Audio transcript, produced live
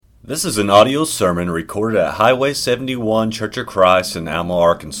This is an audio sermon recorded at Highway 71 Church of Christ in Alma,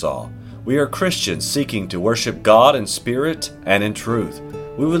 Arkansas. We are Christians seeking to worship God in spirit and in truth.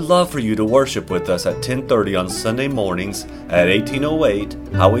 We would love for you to worship with us at 10:30 on Sunday mornings at 1808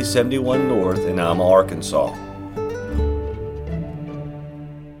 Highway 71 North in Alma, Arkansas.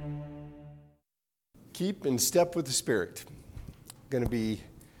 Keep in step with the Spirit. I'm going to be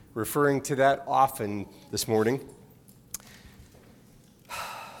referring to that often this morning.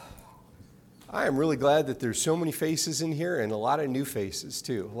 I am really glad that there's so many faces in here and a lot of new faces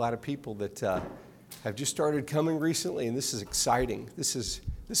too. A lot of people that have just started coming recently, and this is exciting. This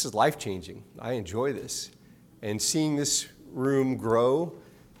is life-changing. I enjoy this. And seeing this room grow,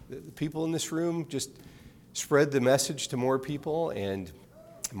 the people in this room just spread the message to more people and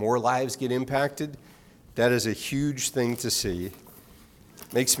more lives get impacted. That is a huge thing to see.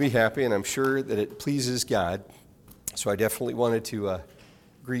 Makes me happy, and I'm sure that it pleases God. So I definitely wanted to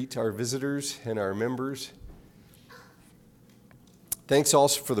greet our visitors and our members. Thanks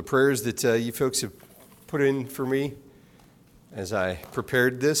also for the prayers that you folks have put in for me as I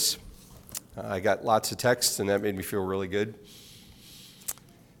prepared this. I got lots of texts, and that made me feel really good.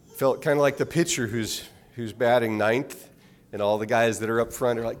 Felt kind of like the pitcher who's batting ninth, and all the guys that are up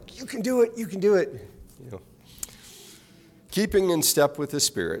front are like, "You can do it, you can do it." You know, keeping in step with the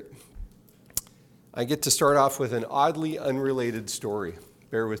Spirit. I get to start off with an oddly unrelated story.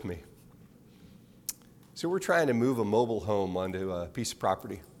 Bear with me. So we're trying to move a mobile home onto a piece of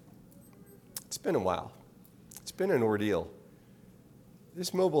property. It's been a while. It's been an ordeal.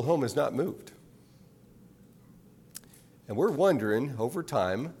 This mobile home has not moved. And we're wondering, over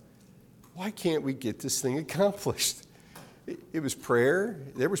time, why can't we get this thing accomplished? It was prayer.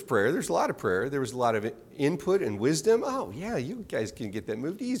 There was prayer. There's a lot of prayer. There was a lot of input and wisdom. Oh, yeah, you guys can get that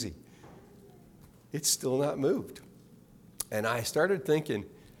moved easy. It's still not moved. And I started thinking,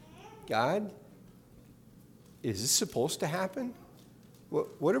 God, is this supposed to happen?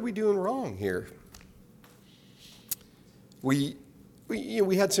 What are we doing wrong here? We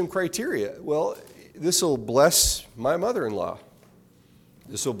had some criteria. Well, this will bless my mother-in-law.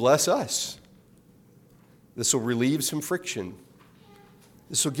 This will bless us. This will relieve some friction.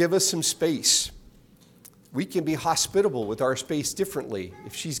 This will give us some space. We can be hospitable with our space differently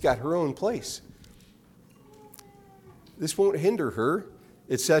if she's got her own place. This won't hinder her,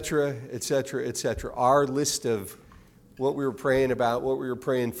 etc., etc., etc. Our list of what we were praying about, what we were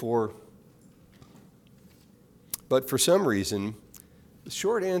praying for. But for some reason, the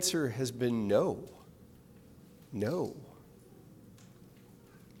short answer has been no. No.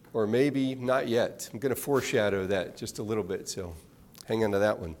 Or maybe not yet. I'm going to foreshadow that just a little bit, so hang on to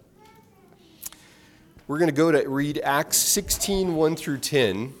that one. We're going to go to read Acts 16, 1 through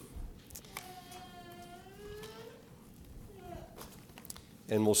 10.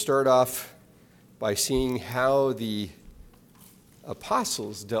 And we'll start off by seeing how the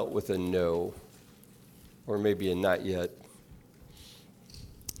apostles dealt with a no, or maybe a not yet.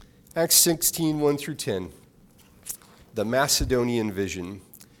 Acts 16, 1 through 10. The Macedonian vision.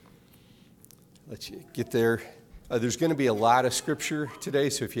 Let you get there. There's going to be a lot of scripture today,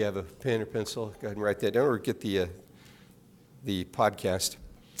 so if you have a pen or pencil, go ahead and write that down, or get the podcast.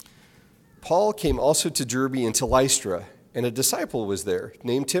 Paul came also to Derbe and to Lystra, and a disciple was there,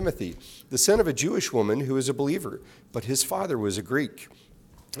 named Timothy, the son of a Jewish woman who was a believer, but his father was a Greek.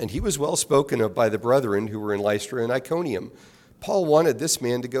 And he was well spoken of by the brethren who were in Lystra and Iconium. Paul wanted this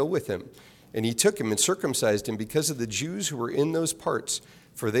man to go with him, and he took him and circumcised him because of the Jews who were in those parts,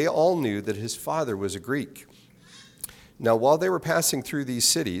 for they all knew that his father was a Greek. Now while they were passing through these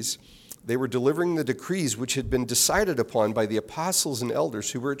cities, they were delivering the decrees which had been decided upon by the apostles and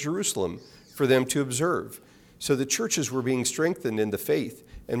elders who were at Jerusalem for them to observe. So the churches were being strengthened in the faith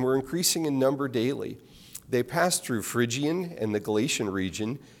and were increasing in number daily. They passed through Phrygian and the Galatian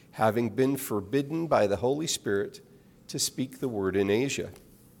region, having been forbidden by the Holy Spirit to speak the word in Asia.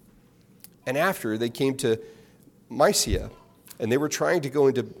 And after they came to Mysia, and they were trying to go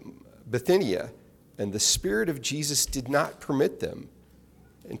into Bithynia, and the Spirit of Jesus did not permit them.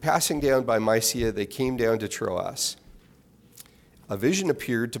 And passing down by Mysia, they came down to Troas. A vision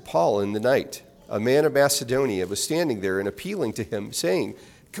appeared to Paul in the night. A man of Macedonia was standing there and appealing to him, saying,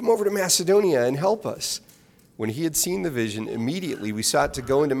 "Come over to Macedonia and help us." When he had seen the vision, immediately we sought to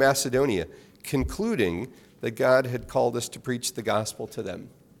go into Macedonia, concluding that God had called us to preach the gospel to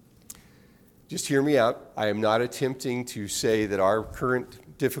them. Just hear me out. I am not attempting to say that our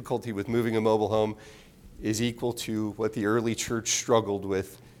current difficulty with moving a mobile home is equal to what the early church struggled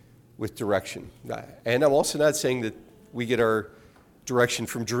with direction. And I'm also not saying that we get our direction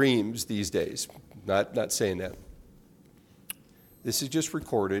from dreams these days. Not saying that. This is just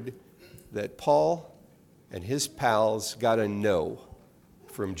recorded that Paul and his pals got a no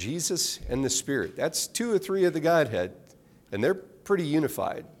from Jesus and the Spirit. That's 2 or 3 of the Godhead, and they're pretty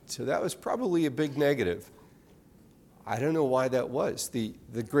unified. So that was probably a big negative. I don't know why that was. The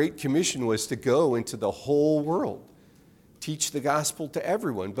Great Commission was to go into the whole world, teach the gospel to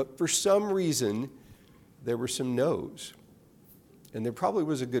everyone. But for some reason, there were some no's. And there probably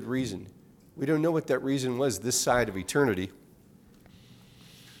was a good reason. We don't know what that reason was this side of eternity.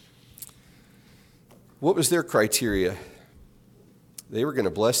 What was their criteria? They were going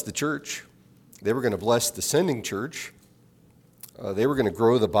to bless the church. They were going to bless the sending church. They were going to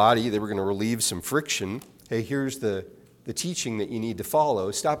grow the body. They were going to relieve some friction. Hey, here's the teaching that you need to follow.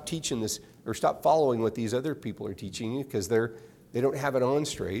 Stop teaching this, or stop following what these other people are teaching you, because they don't have it on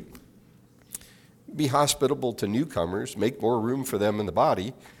straight. Be hospitable to newcomers. Make more room for them in the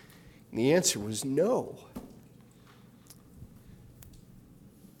body. And the answer was no.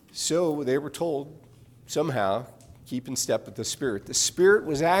 So they were told, somehow, keep in step with the Spirit. The Spirit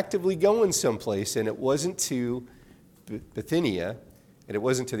was actively going someplace, and it wasn't to Bithynia, and it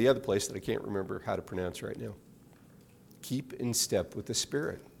wasn't to the other place that I can't remember how to pronounce right now. Keep in step with the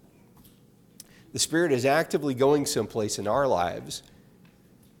Spirit. The Spirit is actively going someplace in our lives,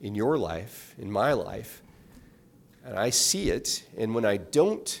 in your life, in my life, and I see it, and when I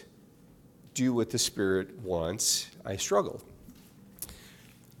don't do what the Spirit wants, I struggle.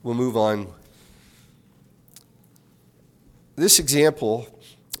 We'll move on. This example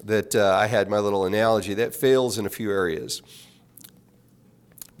that I had, my little analogy, that fails in a few areas.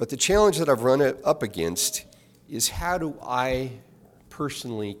 But the challenge that I've run up against is, how do I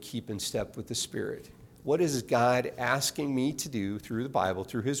personally keep in step with the Spirit? What is God asking me to do through the Bible,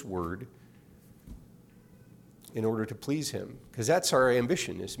 through His Word, in order to please Him? Because that's our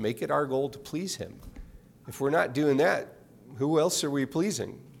ambition, is make it our goal to please Him. If we're not doing that, who else are we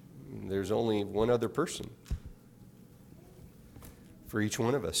pleasing? There's only one other person for each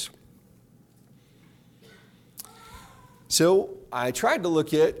one of us. So I tried to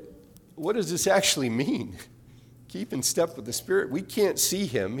look at, what does this actually mean? Keep in step with the Spirit. We can't see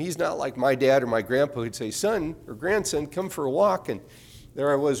Him. He's not like my dad or my grandpa who'd say, son or grandson, come for a walk. And there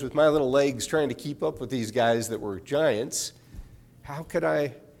I was with my little legs trying to keep up with these guys that were giants. How could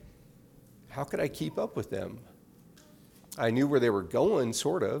I keep up with them? I knew where they were going,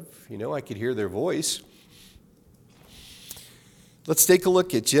 sort of. I could hear their voice. Let's take a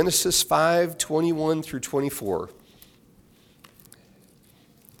look at Genesis 5:21 through 24.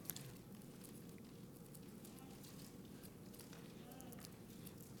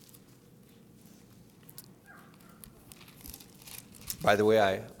 By the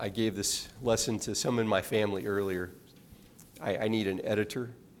way, I gave this lesson to some in my family earlier. I need an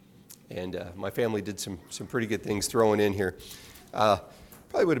editor, and my family did some pretty good things throwing in here.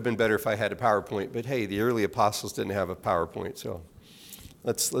 Probably would have been better if I had a PowerPoint, but hey, the early apostles didn't have a PowerPoint, so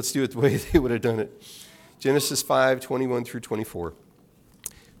let's do it the way they would have done it. Genesis 5:21 through 24.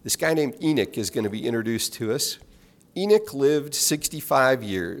 This guy named Enoch is going to be introduced to us. Enoch lived 65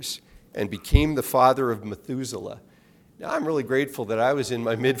 years and became the father of Methuselah. Now, I'm really grateful that I was in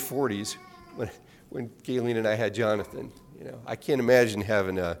my mid-40s when Kayleen and I had Jonathan. I can't imagine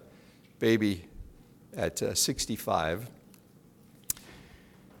having a baby at 65.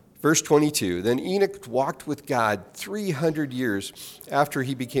 Verse 22, then Enoch walked with God 300 years after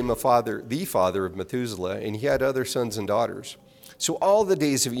he became the father of Methuselah, and he had other sons and daughters. So all the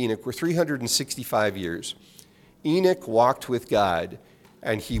days of Enoch were 365 years. Enoch walked with God,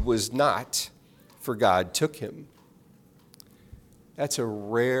 and he was not, for God took him. That's a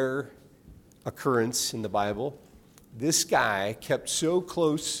rare occurrence in the Bible. This guy kept so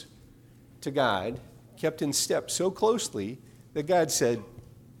close to God, kept in step so closely, that God said,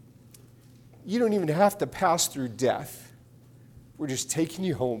 you don't even have to pass through death. We're just taking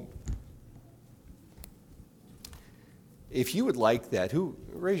you home. If you would like that,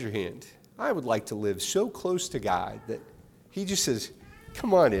 raise your hand. I would like to live so close to God that He just says,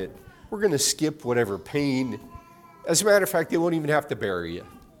 come on in. We're going to skip whatever pain. As a matter of fact, they won't even have to bury you.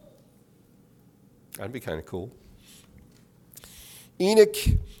 That'd be kind of cool. Enoch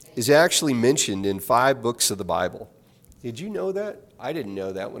is actually mentioned in 5 books of the Bible. Did you know that? I didn't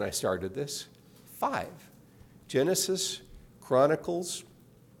know that when I started this. 5. Genesis, Chronicles.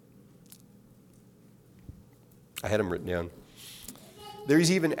 I had them written down.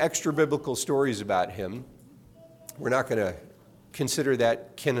 There's even extra biblical stories about him. We're not going to consider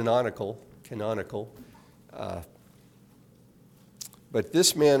that canonical. But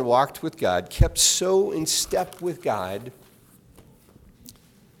this man walked with God, kept so in step with God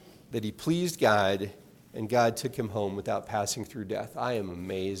that he pleased God and God took him home without passing through death. I am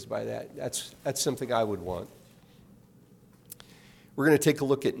amazed by that. That's something I would want. We're going to take a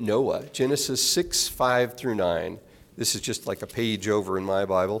look at Noah, Genesis 6, 5 through 9. This is just like a page over in my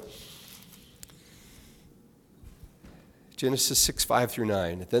Bible. Genesis 6, 5 through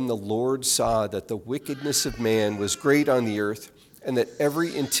 9. Then the Lord saw that the wickedness of man was great on the earth, and that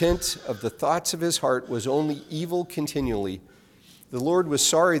every intent of the thoughts of his heart was only evil continually. The Lord was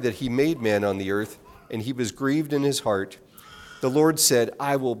sorry that he made man on the earth, and he was grieved in his heart. The Lord said,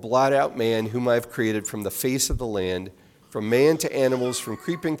 I will blot out man whom I have created from the face of the land, from man to animals, from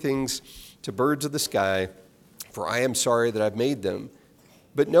creeping things to birds of the sky, for I am sorry that I've made them.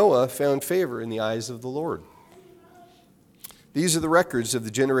 But Noah found favor in the eyes of the Lord. These are the records of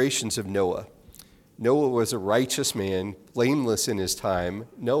the generations of Noah. Noah was a righteous man, blameless in his time.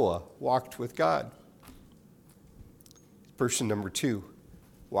 Noah walked with God. Person number 2,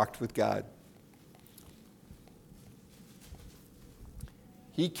 walked with God.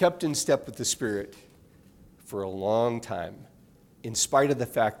 He kept in step with the Spirit for a long time, in spite of the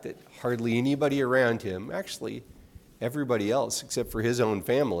fact that hardly anybody around him, actually everybody else except for his own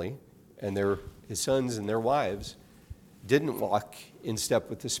family and his sons and their wives, didn't walk in step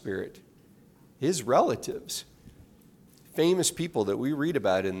with the Spirit. His relatives, famous people that we read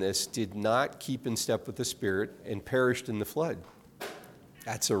about in this, did not keep in step with the Spirit and perished in the flood.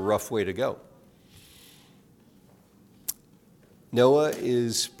 That's a rough way to go. Noah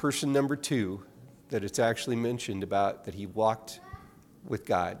is person number 2 that it's actually mentioned about, that he walked with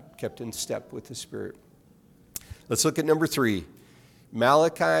God, kept in step with the Spirit. Let's look at number 3,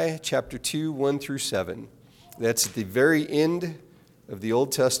 Malachi chapter 2, 1 through 7. That's at the very end of the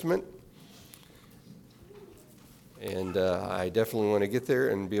Old Testament. And I definitely want to get there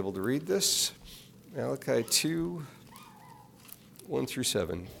and be able to read this. Malachi 2, 1 through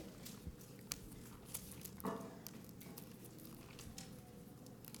 7.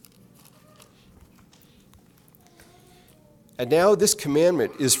 And now this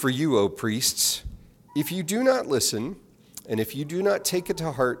commandment is for you, O priests. If you do not listen, and if you do not take it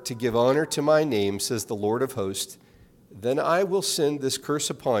to heart to give honor to my name, says the Lord of hosts, then I will send this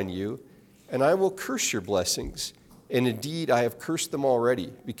curse upon you, and I will curse your blessings. And indeed, I have cursed them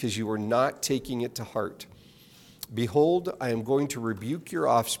already, because you are not taking it to heart. Behold, I am going to rebuke your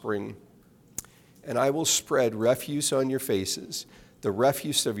offspring, and I will spread refuse on your faces, the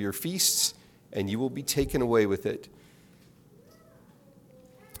refuse of your feasts, and you will be taken away with it.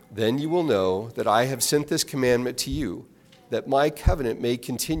 Then you will know that I have sent this commandment to you, that my covenant may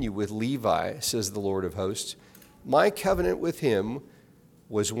continue with Levi, says the Lord of hosts. My covenant with him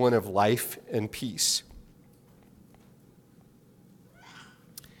was one of life and peace.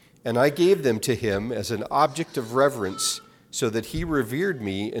 And I gave them to him as an object of reverence, so that he revered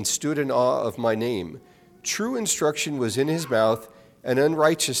me and stood in awe of my name. True instruction was in his mouth, and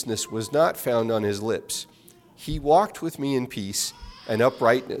unrighteousness was not found on his lips. He walked with me in peace and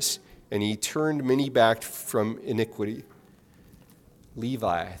uprightness, and he turned many back from iniquity.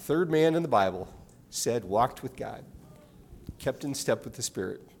 Levi, third man in the Bible, said, walked with God, kept in step with the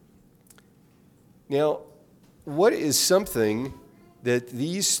Spirit. Now, what is something that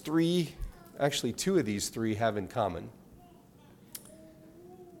these three, actually 2 of these 3 have in common?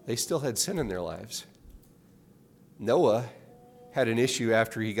 They still had sin in their lives. Noah had an issue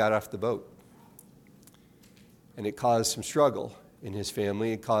after he got off the boat, and it caused some struggle in his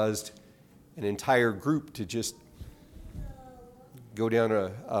family. It caused an entire group to just go down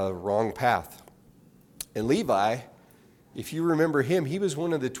a wrong path. And Levi, if you remember him, he was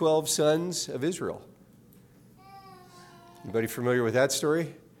one of the 12 sons of Israel. Anybody familiar with that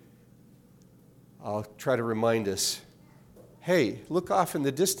story? I'll try to remind us. Hey, look off in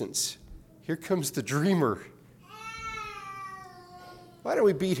the distance. Here comes the dreamer. Why don't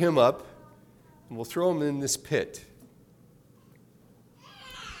we beat him up and we'll throw him in this pit?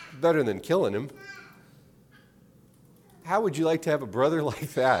 Better than killing him. How would you like to have a brother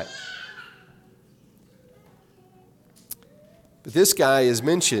like that? But this guy is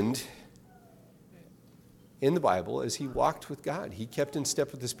mentioned in the Bible as he walked with God. He kept in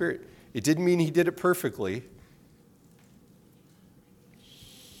step with the Spirit. It didn't mean he did it perfectly.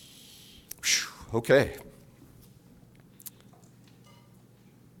 Okay.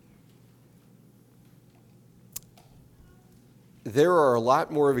 There are a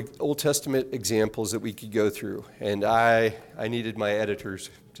lot more of Old Testament examples that we could go through, and I needed my editors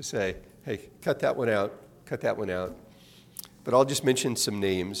to say, hey, cut that one out, cut that one out. But I'll just mention some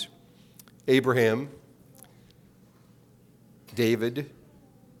names. Abraham, David,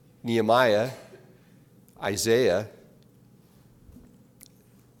 Nehemiah, Isaiah,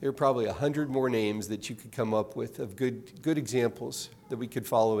 There are probably 100 more names that you could come up with of good examples that we could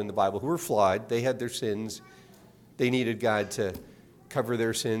follow in the Bible who were flawed. They had their sins. They needed God to cover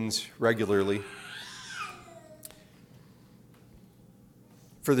their sins regularly.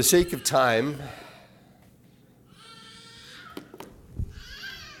 For the sake of time,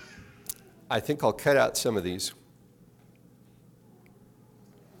 I think I'll cut out some of these.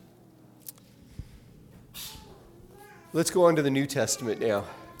 Let's go on to the New Testament now,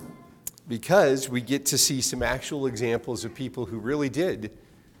 because we get to see some actual examples of people who really did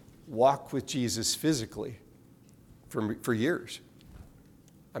walk with Jesus physically for years.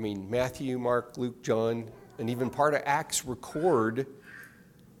 I mean, Matthew, Mark, Luke, John, and even part of Acts record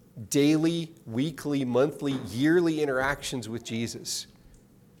daily, weekly, monthly, yearly interactions with Jesus.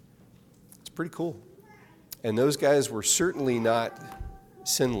 It's pretty cool. And those guys were certainly not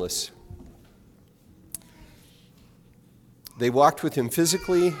sinless. They walked with him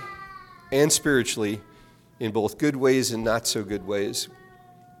physically and spiritually in both good ways and not so good ways.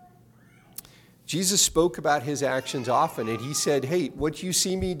 Jesus spoke about his actions often, and he said, hey, what you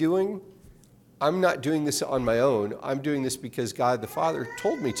see me doing, I'm not doing this on my own. I'm doing this because God the Father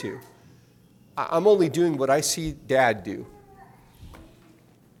told me to. I'm only doing what I see Dad do.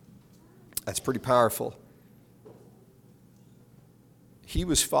 That's pretty powerful. He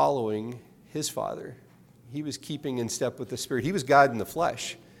was following his Father. He was keeping in step with the Spirit. He was God in the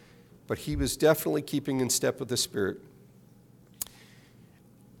flesh, but he was definitely keeping in step with the Spirit.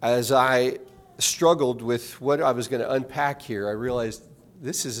 As I struggled with what I was going to unpack here, I realized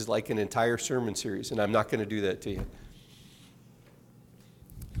this is like an entire sermon series, and I'm not going to do that to you.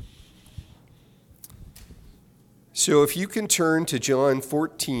 So if you can turn to John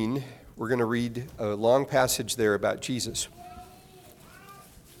 14, we're going to read a long passage there about Jesus.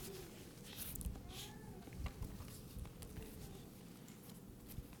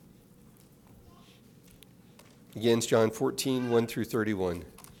 Again, it's John 14, 1 through 31.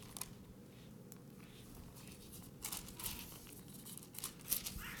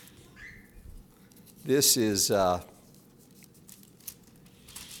 This is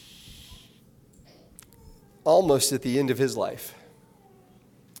almost at the end of his life.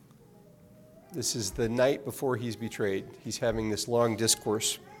 This is the night before he's betrayed. He's having this long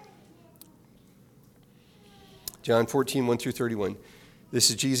discourse. John 14, 1 through 31. This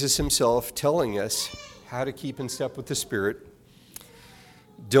is Jesus himself telling us how to keep in step with the Spirit.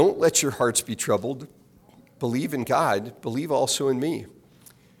 Don't let your hearts be troubled. Believe in God. Believe also in me.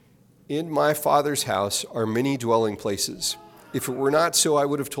 In my Father's house are many dwelling places. If it were not so, I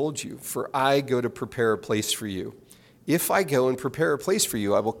would have told you, for I go to prepare a place for you. If I go and prepare a place for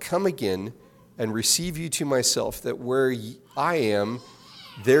you, I will come again and receive you to myself, that where I am,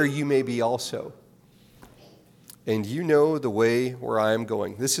 there you may be also. And you know the way where I am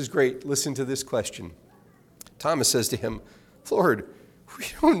going. This is great. Listen to this question. Thomas says to him, Lord, we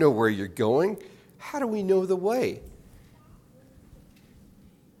don't know where you're going. How do we know the way?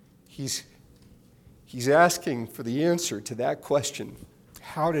 He's asking for the answer to that question.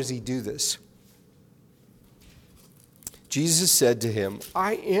 How does he do this? Jesus said to him,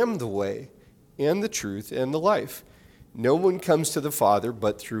 I am the way and the truth and the life. No one comes to the Father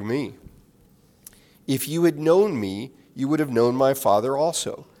but through me. If you had known me, you would have known my Father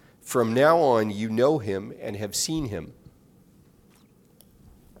also. From now on, you know him and have seen him.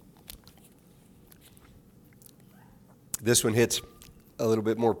 This one hits a little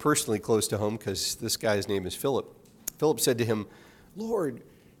bit more personally close to home because this guy's name is Philip. Philip said to him, Lord,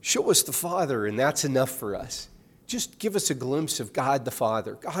 show us the Father, and that's enough for us. Just give us a glimpse of God the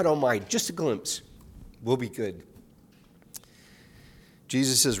Father, God Almighty, just a glimpse. We'll be good.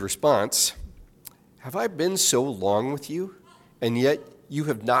 Jesus' response, have I been so long with you, and yet you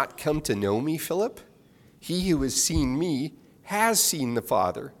have not come to know me, Philip? He who has seen me has seen the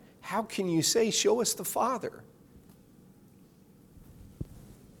Father. How can you say, show us the Father?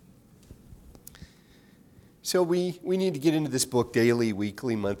 So we need to get into this book daily,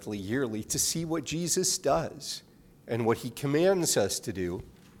 weekly, monthly, yearly to see what Jesus does and what he commands us to do,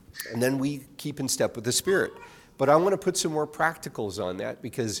 and then we keep in step with the Spirit. But I want to put some more practicals on that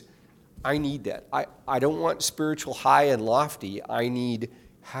because I need that. I don't want spiritual high and lofty. I need,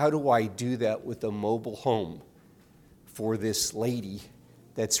 how do I do that with a mobile home for this lady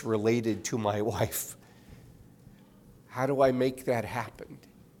that's related to my wife? How do I make that happen?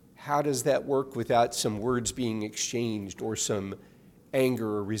 How does that work without some words being exchanged or some anger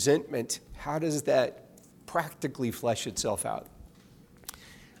or resentment? How does that practically flesh itself out? I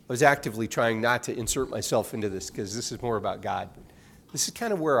was actively trying not to insert myself into this because this is more about God. This is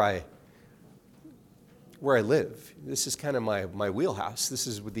kind of where where I live. This is kind of my wheelhouse. This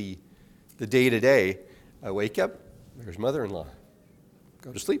is the day-to-day. I wake up, there's mother-in-law.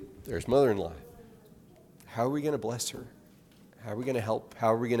 Go to sleep, there's mother-in-law. How are we going to bless her? How are we going to help?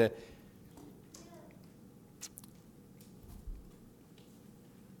 How are we going to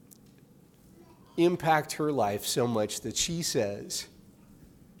impact her life so much that she says,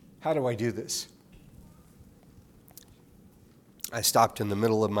 how do I do this? I stopped in the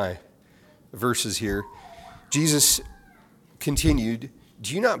middle of my verses here. Jesus continued,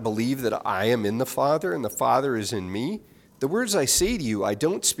 do you not believe that I am in the Father and the Father is in me? The words I say to you, I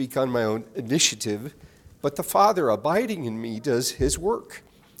don't speak on my own initiative, but the Father abiding in me does his work.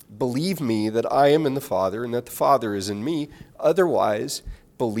 Believe me that I am in the Father and that the Father is in me. Otherwise,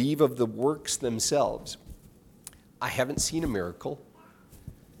 believe of the works themselves. I haven't seen a miracle.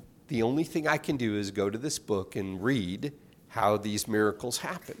 The only thing I can do is go to this book and read how these miracles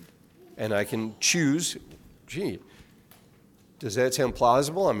happen. And I can choose, does that sound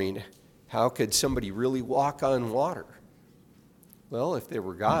plausible? I mean, how could somebody really walk on water? Well, if they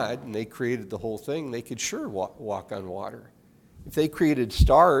were God and they created the whole thing, they could sure walk on water. If they created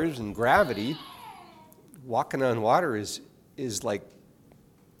stars and gravity, walking on water is like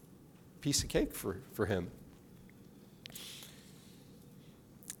a piece of cake for him.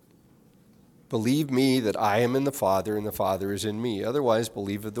 Believe me that I am in the Father and the Father is in me. Otherwise,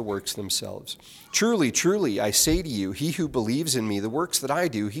 believe of the works themselves. Truly, truly, I say to you, he who believes in me, the works that I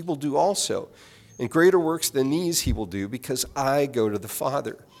do, he will do also. And greater works than these he will do, because I go to the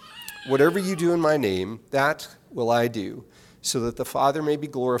Father. Whatever you do in my name, that will I do, so that the Father may be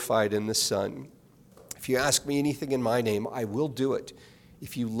glorified in the Son. If you ask me anything in my name, I will do it.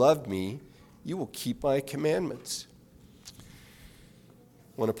 If you love me, you will keep my commandments.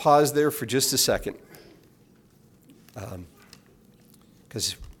 I want to pause there for just a second,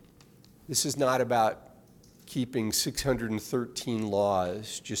 because this is not about keeping 613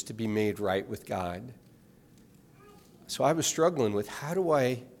 laws just to be made right with God. So I was struggling with how do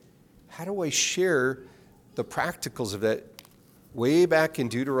I share the practicals of that. Way back in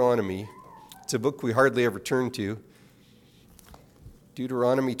Deuteronomy, it's a book we hardly ever turn to,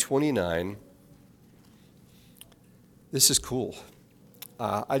 Deuteronomy 29. This is cool.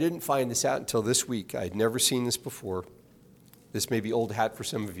 I didn't find this out until this week. I'd never seen this before. This may be old hat for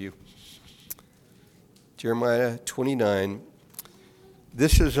some of you. Jeremiah 29.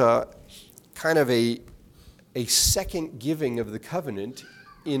 This is kind of a second giving of the covenant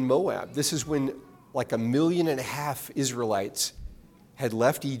in Moab. This is when like 1.5 million Israelites had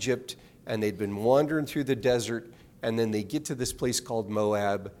left Egypt and they'd been wandering through the desert, and then they get to this place called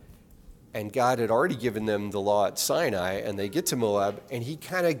Moab, and God had already given them the law at Sinai, and they get to Moab, and he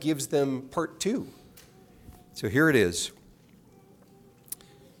kind of gives them part 2. So here it is.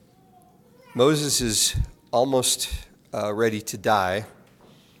 Moses is almost ready to die,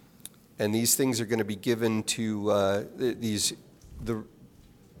 and these things are going to be given to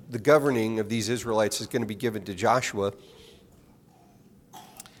the governing of these Israelites is going to be given to Joshua.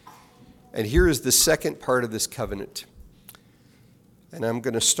 And here is the second part of this covenant. And I'm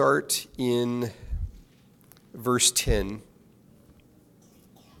going to start in verse 10.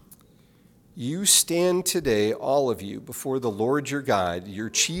 You stand today, all of you, before the Lord your God, your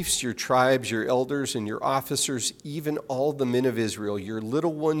chiefs, your tribes, your elders, and your officers, even all the men of Israel, your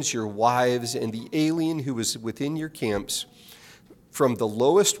little ones, your wives, and the alien who is within your camps, from the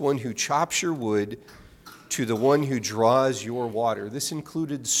lowest one who chops your wood to the one who draws your water. This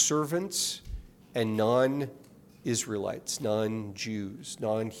included servants and non-Israelites, non-Jews,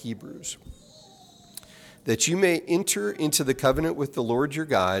 non-Hebrews. That you may enter into the covenant with the Lord your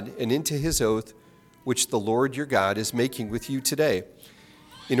God and into his oath, which the Lord your God is making with you today,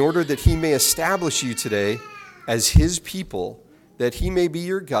 in order that he may establish you today as his people, that he may be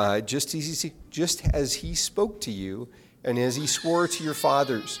your God, just as he spoke to you and as he swore to your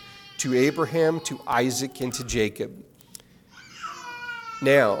fathers, to Abraham, to Isaac, and to Jacob.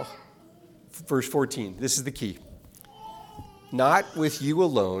 Now, verse 14, this is the key. Not with you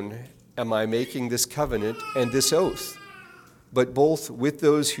alone am I making this covenant and this oath, but both with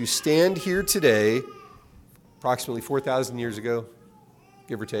those who stand here today, approximately 4,000 years ago,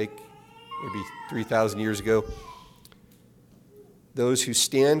 give or take, maybe 3,000 years ago, those who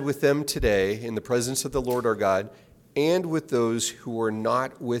stand with them today in the presence of the Lord our God, and with those who are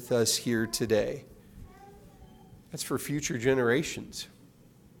not with us here today. That's for future generations.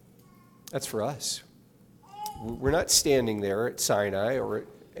 That's for us. We're not standing there at Sinai or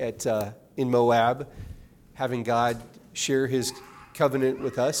in Moab having God share his covenant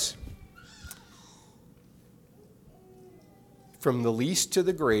with us. From the least to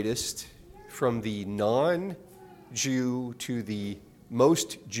the greatest, from the non-Jew to the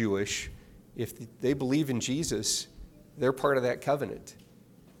most Jewish, if they believe in Jesus, they're part of that covenant.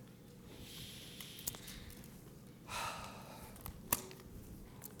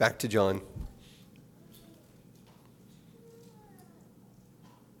 Back to John.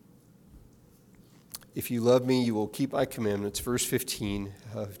 If you love me, you will keep my commandments. Verse 15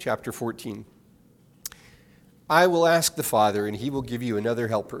 of chapter 14. I will ask the Father, and he will give you another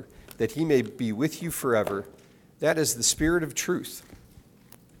helper, that he may be with you forever. That is the Spirit of truth,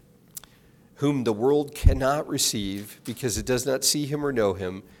 whom the world cannot receive, because it does not see him or know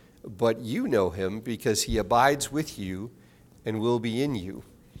him, but you know him, because he abides with you and will be in you.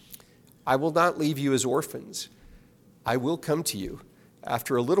 I will not leave you as orphans. I will come to you.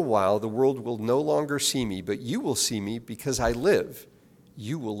 After a little while, the world will no longer see me, but you will see me because I live.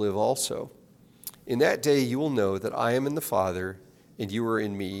 You will live also. In that day you will know that I am in the Father, and you are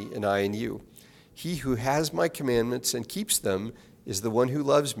in me, and I in you. He who has my commandments and keeps them is the one who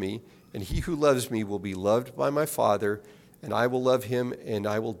loves me, and he who loves me will be loved by my Father, and I will love him, and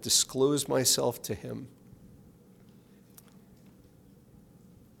I will disclose myself to him.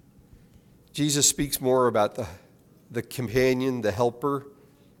 Jesus speaks more about the companion, the helper,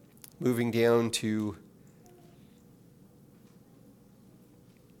 moving down to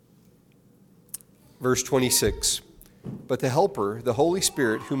verse 26. But the helper, the Holy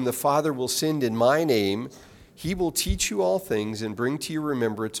Spirit, whom the Father will send in my name, he will teach you all things and bring to your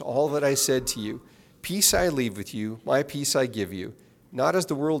remembrance all that I said to you. Peace I leave with you, my peace I give you. Not as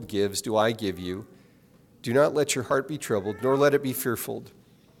the world gives do I give you. Do not let your heart be troubled, nor let it be fearful.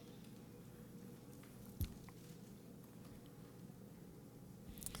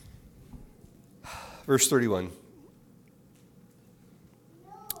 Verse 31.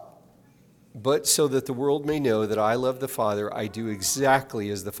 But so that the world may know that I love the Father, I do exactly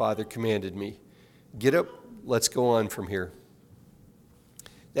as the Father commanded me. Get up, let's go on from here.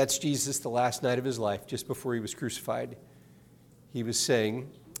 That's Jesus the last night of his life, just before he was crucified. He was saying,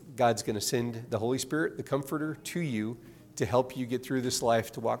 God's going to send the Holy Spirit, the Comforter, to you to help you get through this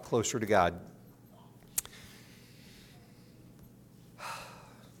life, to walk closer to God.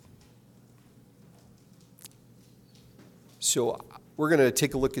 So we're going to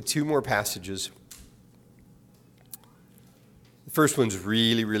take a look at two more passages. The first one's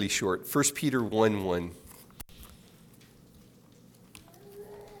really, really short. 1 Peter 1:1.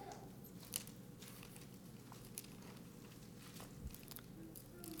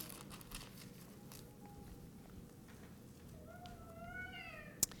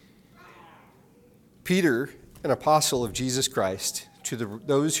 Peter, an apostle of Jesus Christ, to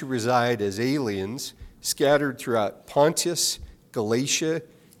those who reside as aliens scattered throughout Pontus, Galatia,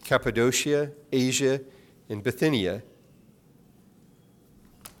 Cappadocia, Asia, and Bithynia.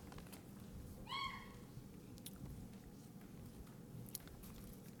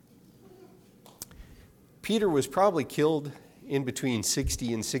 Peter was probably killed in between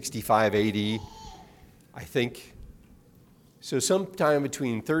 60 and 65 AD, I think. So sometime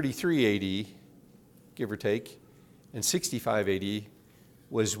between 33 AD, give or take, and 65 AD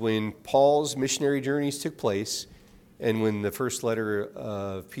was when Paul's missionary journeys took place and when the first letter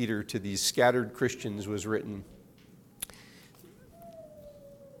of Peter to these scattered Christians was written.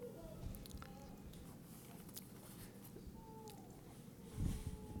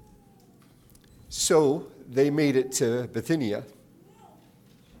 So they made it to Bithynia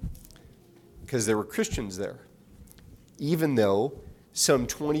because there were Christians there, even though some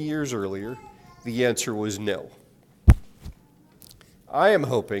 20 years earlier the answer was no. I am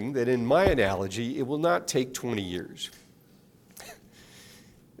hoping that in my analogy, it will not take 20 years.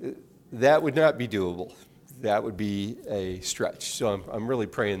 That would not be doable. That would be a stretch. So I'm really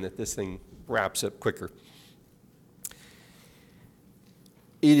praying that this thing wraps up quicker.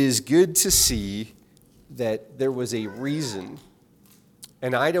 It is good to see that there was a reason,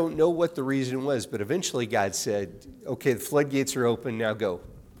 and I don't know what the reason was, but eventually God said, okay, the floodgates are open, now go.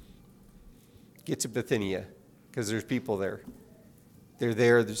 Get to Bithynia, because there's people there. They're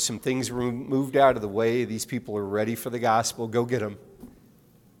there. There's some things were moved out of the way. These people are ready for the gospel. Go get them.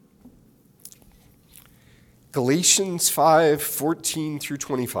 Galatians 5:14 through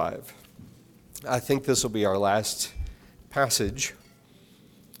 25. I think this will be our last passage.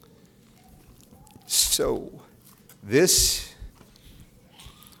 So, this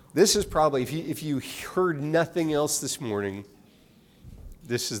is probably, if you heard nothing else this morning,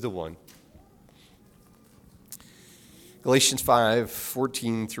 this is the one. Galatians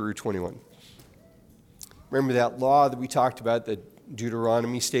 5:14 through 21. Remember that law that we talked about that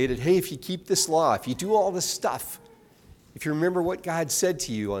Deuteronomy stated, hey, if you keep this law, if you do all this stuff, If you remember what God said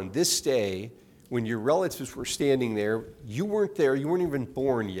to you on this day when your relatives were standing there, you weren't there, you weren't even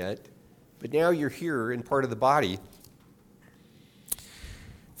born yet, but now you're here and part of the body.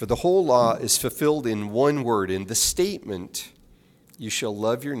 For the whole law is fulfilled in one word, in the statement, you shall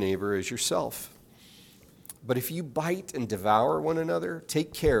love your neighbor as yourself. But if you bite and devour one another,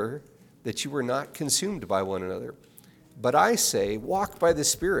 take care that you are not consumed by one another. But I say, walk by the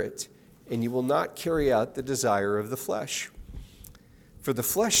Spirit, and you will not carry out the desire of the flesh. For the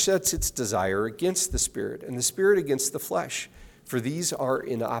flesh sets its desire against the Spirit, and the Spirit against the flesh. For these are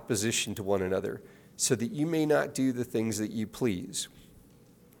in opposition to one another, so that you may not do the things that you please.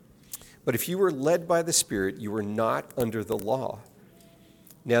 But if you are led by the Spirit, you are not under the law.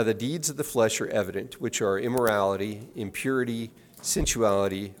 Now the deeds of the flesh are evident, which are immorality, impurity,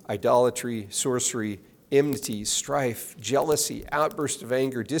 sensuality, idolatry, sorcery, enmity, strife, jealousy, outbursts of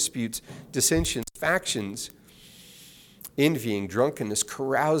anger, disputes, dissensions, factions, envying, drunkenness,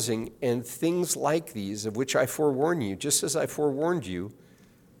 carousing, and things like these, of which I forewarn you, just as I forewarned you,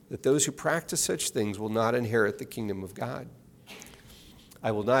 that those who practice such things will not inherit the kingdom of God.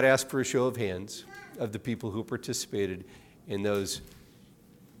 I will not ask for a show of hands of the people who participated in those.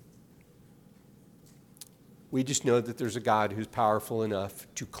 We just know that there's a God who's powerful enough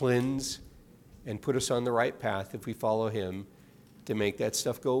to cleanse and put us on the right path if we follow him to make that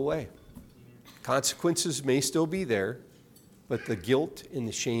stuff go away. Consequences may still be there, but the guilt and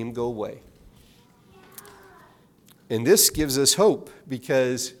the shame go away. And this gives us hope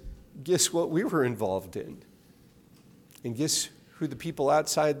because guess what we were involved in? And guess who the people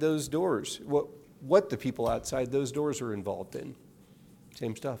outside those doors, what the people outside those doors are involved in.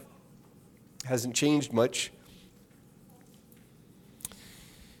 Same stuff. Hasn't changed much.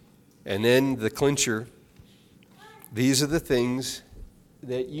 And then the clincher, these are the things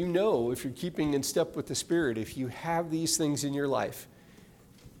that you know if you're keeping in step with the Spirit, if you have these things in your life.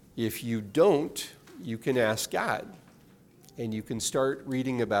 If you don't, you can ask God. And you can start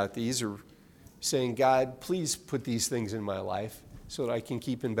reading about these or saying, God, please put these things in my life so that I can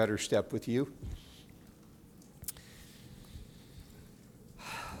keep in better step with you.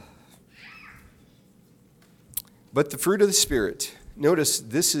 But the fruit of the Spirit, notice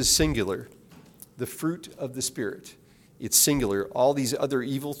this is singular. The fruit of the Spirit. It's singular. All these other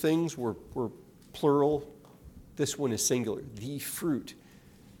evil things were plural. This one is singular. The fruit.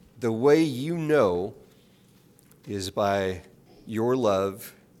 The way you know is by your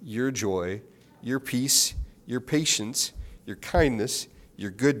love, your joy, your peace, your patience, your kindness,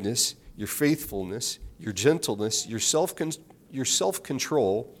 your goodness, your faithfulness, your gentleness, your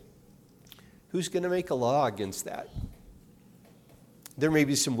self-control. Who's going to make a law against that? There may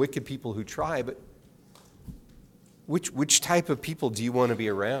be some wicked people who try, but which type of people do you want to be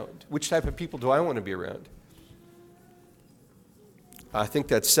around? Which type of people do I want to be around? I think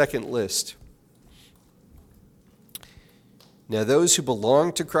that second list. Now, those who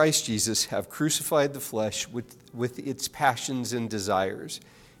belong to Christ Jesus have crucified the flesh with its passions and desires.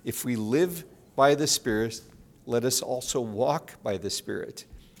 If we live by the Spirit, let us also walk by the Spirit.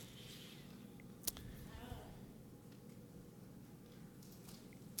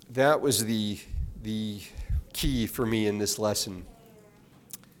 That was the key for me in this lesson.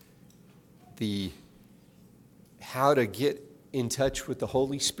 How to get in touch with the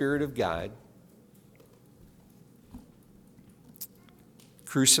Holy Spirit of God,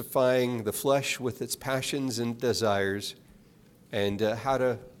 crucifying the flesh with its passions and desires, and how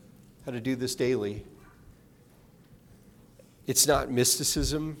to do this daily. It's not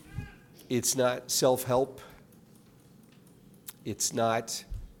mysticism. It's not self-help. It's not,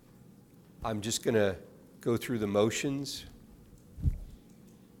 I'm just going to go through the motions.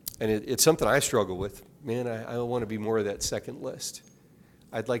 And it's something I struggle with. Man, I want to be more of that second list.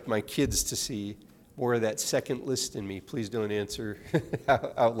 I'd like my kids to see more of that second list in me. Please don't answer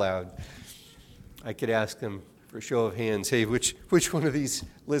out loud. I could ask them for a show of hands, hey, which one of these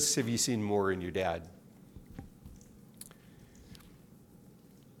lists have you seen more in your dad?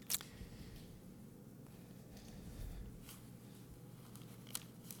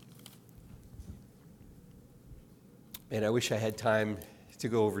 And I wish I had time to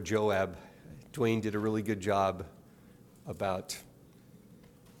go over Joab. Dwayne did a really good job about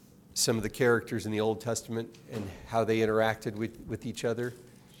some of the characters in the Old Testament and how they interacted with each other.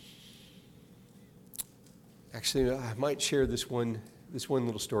 Actually, I might share this one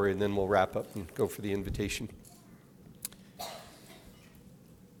little story, and then we'll wrap up and go for the invitation.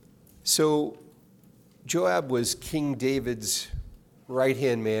 So, Joab was King David's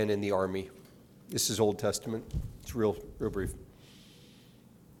right-hand man in the army. This is Old Testament. It's real brief.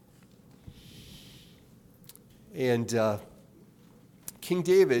 And King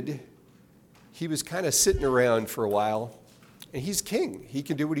David, he was kind of sitting around for a while, and he's king. He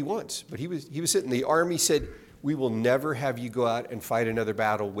can do what he wants. But he was sitting. The army said, "We will never have you go out and fight another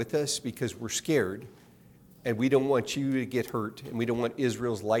battle with us because we're scared, and we don't want you to get hurt, and we don't want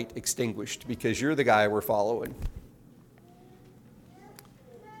Israel's light extinguished because you're the guy we're following."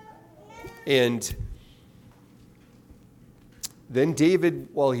 And then David,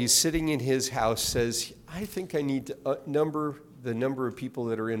 while he's sitting in his house, says, "I think I need to number the number of people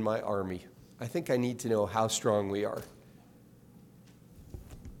that are in my army. I think I need to know how strong we are.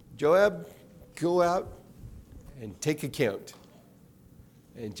 Joab, go out and take account."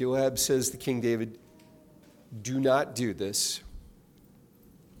 And Joab says to King David, "Do not do this.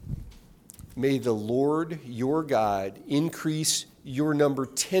 May the Lord your God increase your number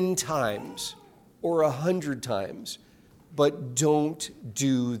 10 times or 100 times, but don't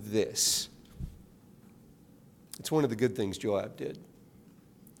do this." It's one of the good things Joab did.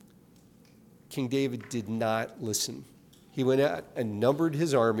 King David did not listen. He went out and numbered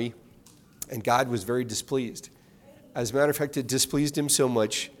his army, and God was very displeased. As a matter of fact, it displeased him so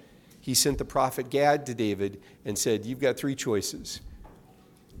much, he sent the prophet Gad to David and said, "You've got 3 choices.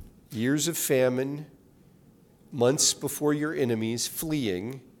 Years of famine, months before your enemies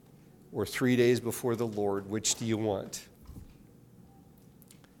fleeing, or 3 days before the Lord. Which do you want?"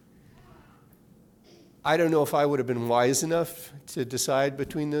 I don't know if I would have been wise enough to decide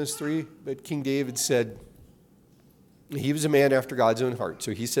between those 3, but King David said, he was a man after God's own heart,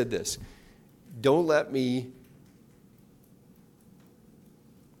 so he said this, don't let me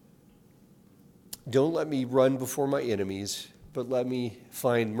run before my enemies, but let me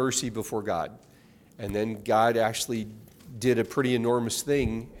find mercy before God. And then God actually did a pretty enormous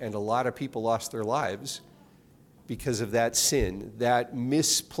thing, and a lot of people lost their lives because of that sin, that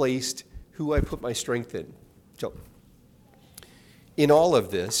misplaced who I put my strength in. So, in all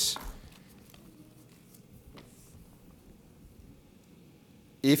of this,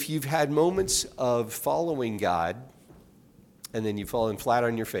 if you've had moments of following God, and then you've fallen flat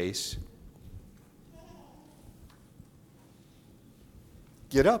on your face,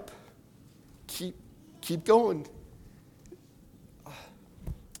 get up. Keep going.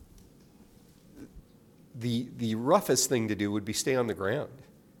 The roughest thing to do would be stay on the ground.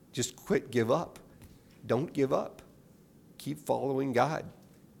 Just quit, give up. Don't give up. Keep following God.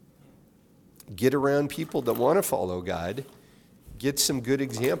 Get around people that want to follow God. Get some good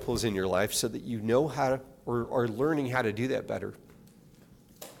examples in your life so that you know how to, or are learning how to do that better.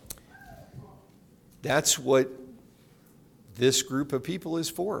 That's what this group of people is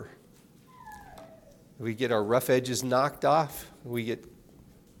for. We get our rough edges knocked off. We get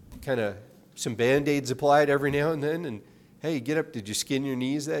kind of some Band-Aids applied every now and then, and hey, get up. Did you skin your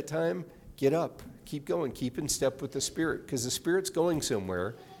knees that time? Get up. Keep going. Keep in step with the Spirit, because the Spirit's going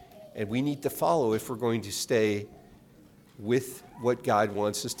somewhere, and we need to follow if we're going to stay with what God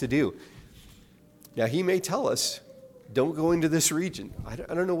wants us to do. Now, He may tell us, don't go into this region. I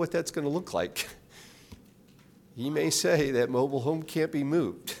don't know what that's going to look like. He may say that mobile home can't be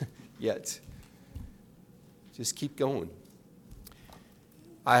moved yet. Just keep going.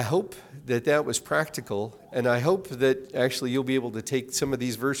 I hope that was practical, and I hope that actually you'll be able to take some of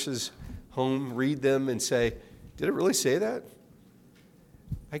these verses home, read them, and say, did it really say that?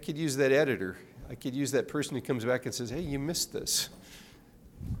 I could use that editor. I could use that person who comes back and says, hey, you missed this.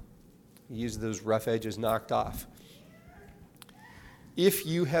 Use those rough edges knocked off. If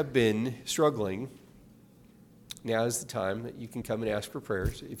you have been struggling, now is the time that you can come and ask for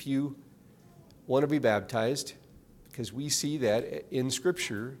prayers. If you want to be baptized, because we see that in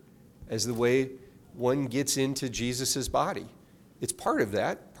Scripture as the way one gets into Jesus' body. It's part of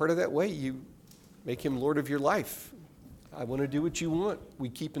that. Part of that way, you make Him Lord of your life. I want to do what you want. We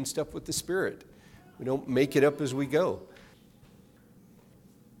keep in step with the Spirit. We don't make it up as we go.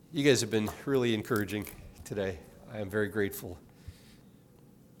 You guys have been really encouraging today. I am very grateful.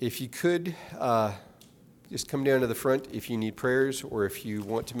 If you could, just come down to the front if you need prayers or if you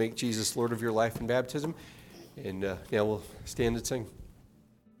want to make Jesus Lord of your life in baptism. And now we'll stand and sing.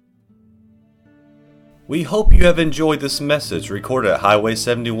 We hope you have enjoyed this message recorded at Highway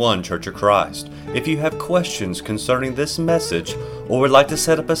 71 Church of Christ. If you have questions concerning this message or would like to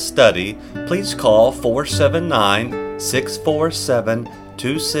set up a study, please call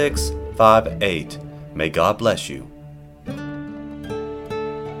 479-647-2658. May God bless you.